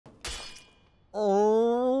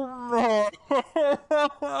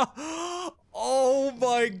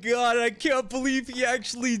I can't believe he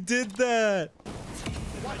actually did that.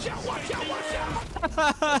 Watch out, watch out, watch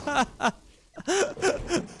out!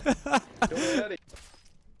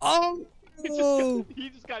 Oh! He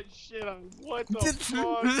just got shit on. What the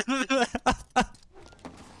fuck?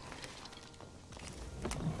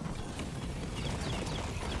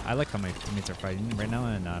 I like how my teammates are fighting right now,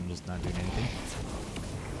 and I'm just not doing anything.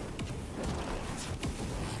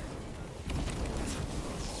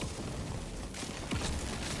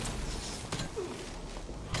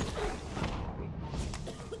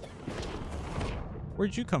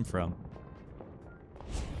 Where'd you come from?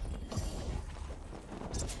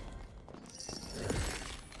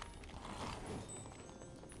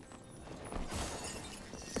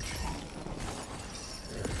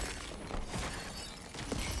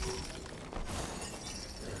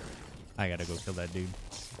 I gotta go kill that dude.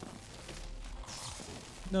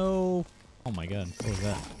 No. Oh my god, what was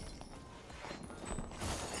that?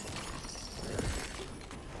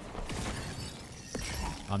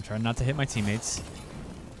 I'm trying not to hit my teammates.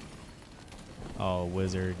 Oh,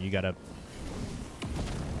 wizard, you gotta...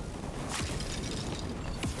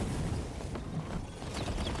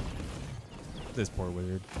 This poor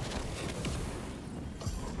wizard.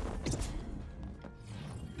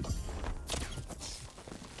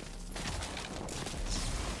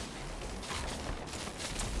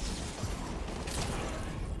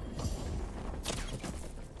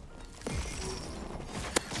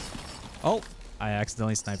 Oh, I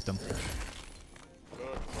accidentally sniped him.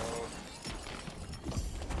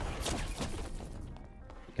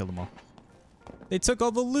 Killed them all. They took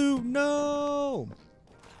all the loot. No.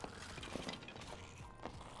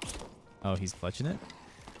 Oh, he's clutching it.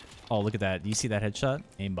 Oh, look at that. Do you see that headshot?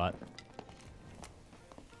 Aimbot.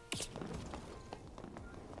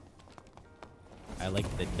 I like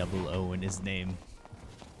the double O in his name.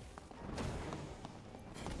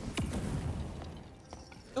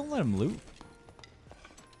 Don't let him loot.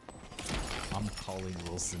 I'm calling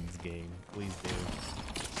Wilson's game. Please do.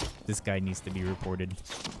 This guy needs to be reported.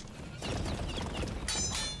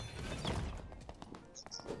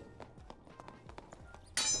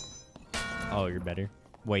 Oh, you're better.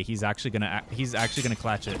 Wait, he's actually gonna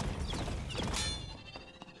clutch it.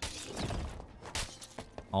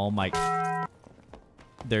 Oh my.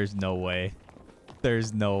 There's no way.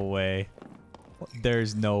 There's no way.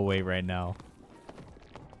 There's no way right now.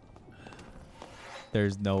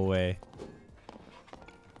 There's no way.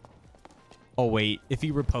 Oh, wait. If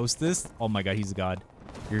he reposts this... Oh, my God. He's a god.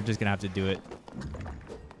 You're just going to have to do it.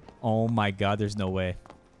 Oh, my God. There's no way.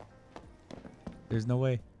 There's no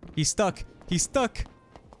way. He's stuck. He's stuck.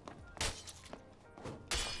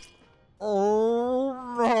 Oh,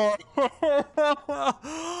 my.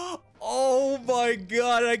 Oh, my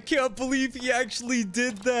God. I can't believe he actually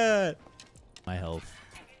did that. My health.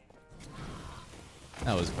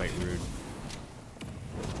 That was quite rude.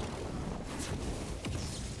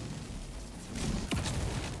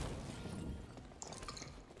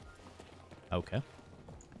 Okay.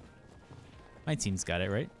 My team's got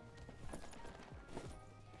it, right?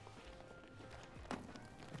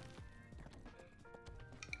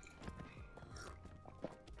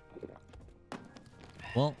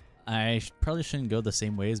 Well, I probably shouldn't go the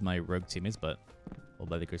same way as my rogue teammates, but well,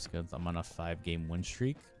 by the grace of God, I'm on a 5-game win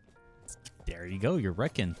streak. There you go, you're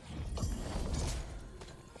wrecking.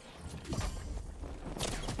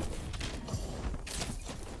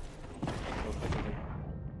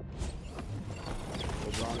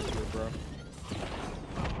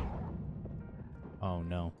 Oh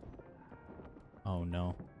no. Oh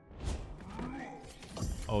no.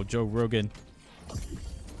 Oh, Joe Rogan.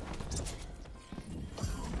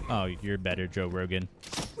 Oh, you're better, Joe Rogan.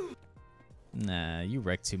 Nah, you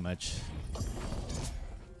wreck too much.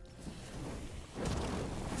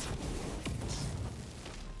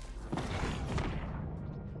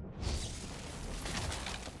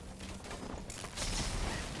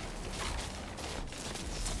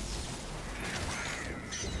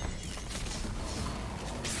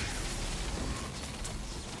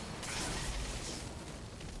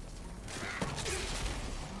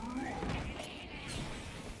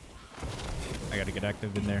 I gotta get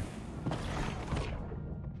active in there.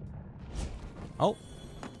 Oh,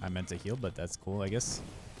 I meant to heal, but that's cool, I guess.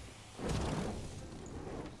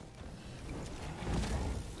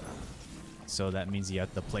 So that means you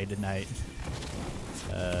have to play tonight.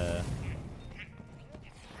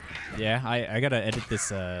 Yeah, I gotta edit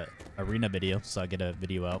this arena video, so I'll get a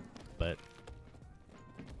video out, but...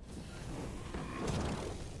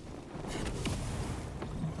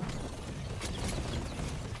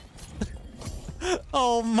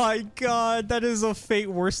 Oh my god, that is a fate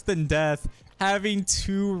worse than death. Having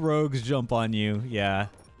 2 rogues jump on you. Yeah.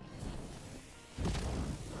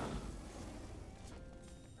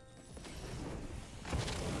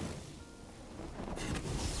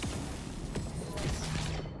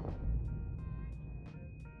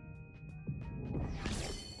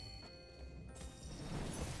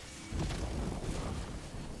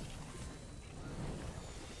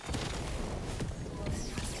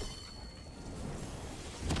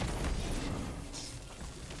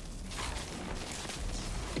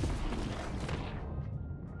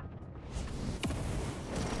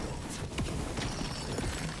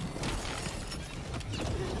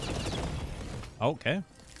 Okay.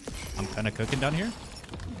 I'm kind of cooking down here.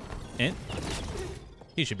 And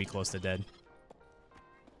he should be close to dead.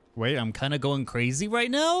 Wait, I'm kind of going crazy right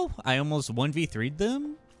now? I almost 1v3'd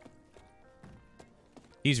them?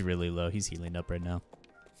 He's really low. He's healing up right now.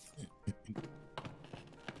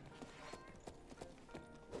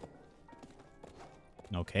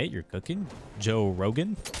 Okay, you're cooking. Joe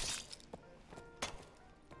Rogan.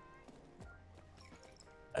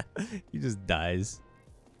 He just dies.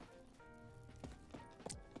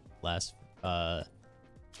 Last,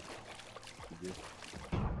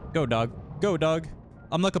 Go, dog. Go, dog.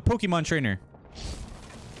 I'm like a Pokemon trainer.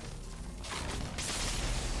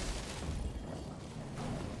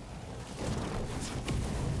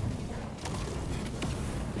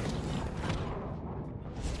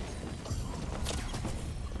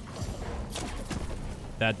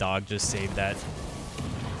 That dog just saved that.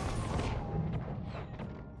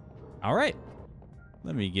 All right.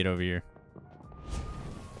 Let me get over here.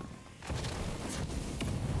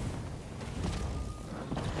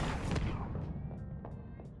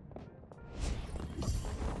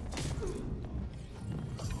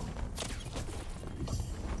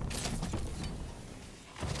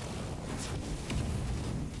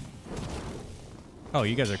 Oh,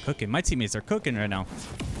 you guys are cooking. My teammates are cooking right now.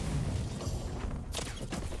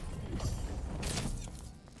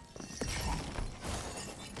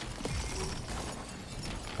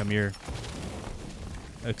 Come here.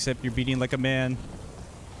 Except you're beating like a man.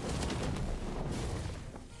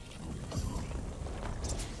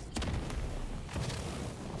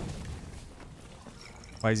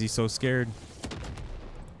 Why is he so scared?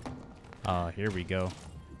 Oh, here we go.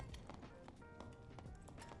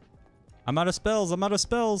 I'm out of spells. I'm out of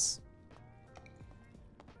spells.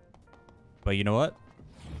 But you know what?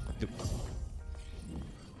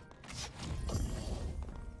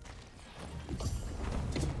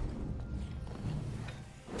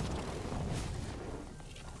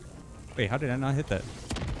 Wait, how did I not hit that?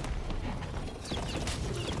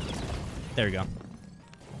 There we go.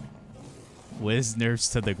 Whiz nerfs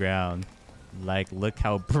to the ground. Like, look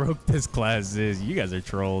how broke this class is. You guys are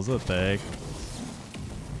trolls. What the heck?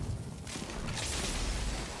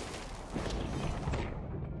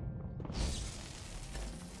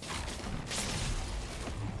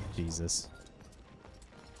 Jesus.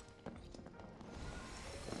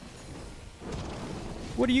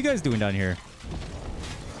 What are you guys doing down here?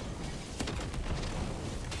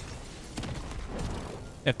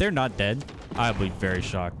 If they're not dead, I'll be very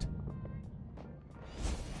shocked.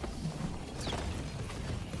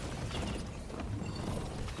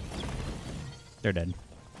 They're dead.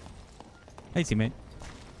 Hey, teammate.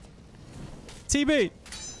 Teammate!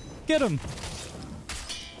 Get him!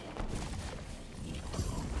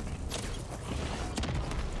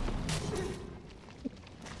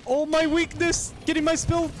 Oh, my weakness! Getting my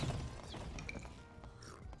spill!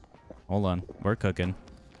 Hold on. We're cooking.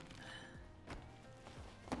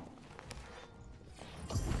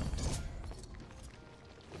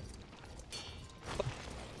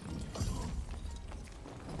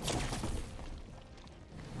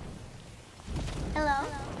 Hello?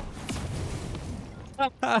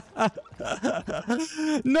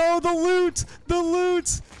 No, the loot! The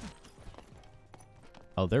loot!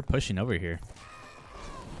 Oh, they're pushing over here.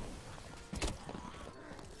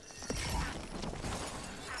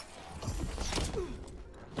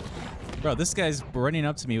 Bro, this guy's running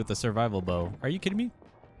up to me with a survival bow. Are you kidding me?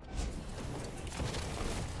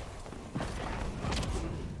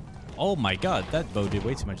 Oh my god, that bow did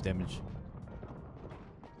way too much damage.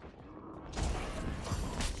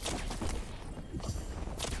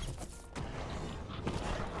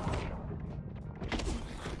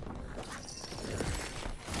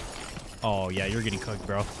 Oh yeah, you're getting cooked,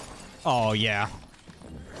 bro. Oh yeah.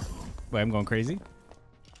 Wait, I'm going crazy?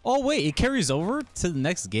 Oh, wait, it carries over to the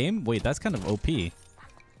next game? Wait, that's kind of OP.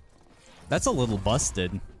 That's a little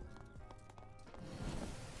busted.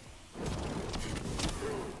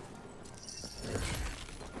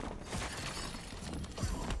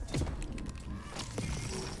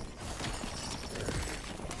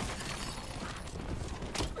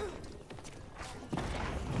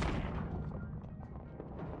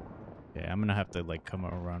 have to like come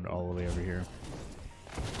around all the way over here.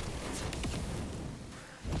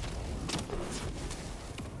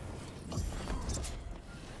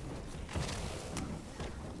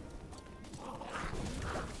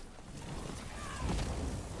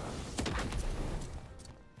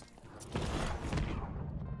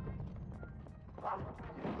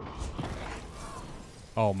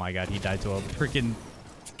 Oh my god, he died to a freaking...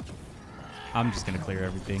 I'm just gonna clear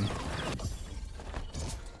everything.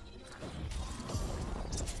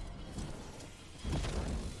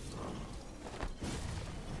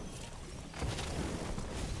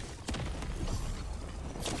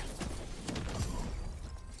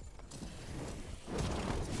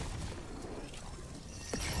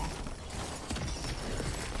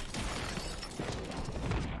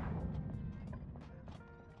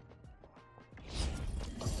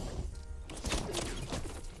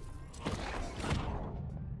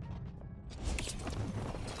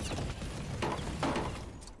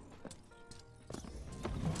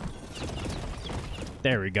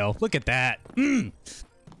 There we go. Look at that. Mm.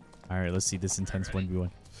 All right, let's see this intense 1v1.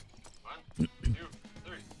 1, 2,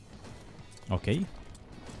 3. Okay.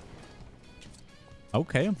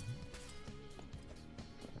 Okay.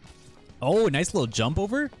 Oh, nice little jump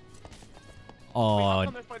over. Wait, Oh. how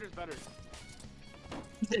come their fighter's better?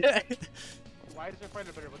 Why is their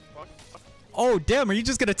fighter better? What the fuck? Oh, damn. Are you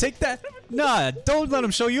just going to take that? Nah, don't let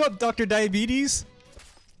him show you up, Dr. Diabetes.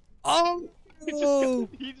 Oh.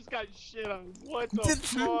 He just got shit on. What the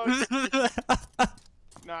fuck?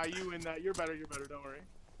 Nah, you win that. You're better. You're better. Don't worry.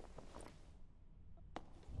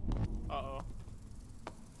 Uh-oh.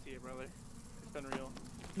 See ya, brother. It's been real.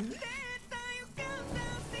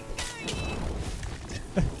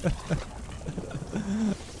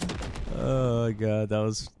 Oh god, that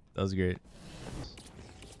was great.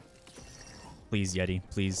 Please, Yeti,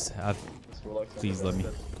 please, please let me.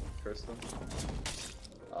 Curse them.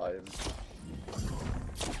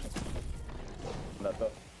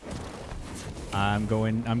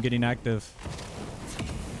 I'm getting active.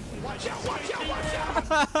 Watch out, watch out, watch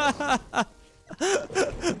out!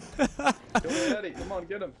 Go ahead, Eddie. Come on,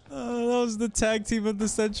 get him. Oh, that was the tag team of the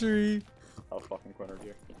century. Oh, fucking cornered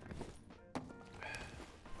here.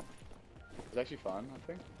 It's actually fun, I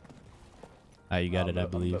think. Ah, you got it, I I'm a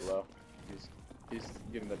believe. bit low. He's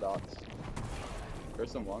getting the dots.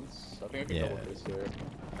 Curse him once. I think I can Yeah. double curse here.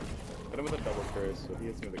 Hit him with a double curse, so he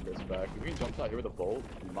hits me with a curse back. If we can jump out here with a bolt,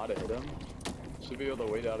 we might have hit him. Should be able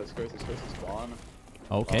to wait out his curse. His curse is gone.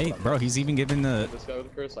 Okay, bro, he's even giving the... This guy with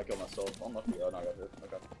the curse, I killed myself. Unlucky. Oh, no, I got hit.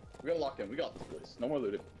 Okay. We gotta lock in. We got this. No more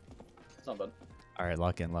looted. It's not done. Alright,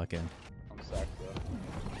 lock in, lock in. I'm sacked, bro.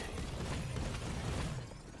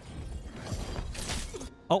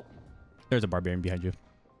 Oh, there's a barbarian behind you.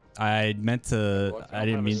 I meant to... I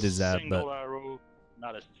didn't mean to zap, but...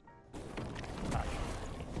 Not a...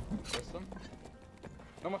 Curse them?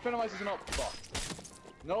 No, my Phantomizer's not. Fuck.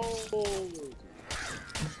 No!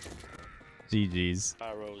 GG's.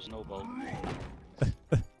 Arrows, no bow.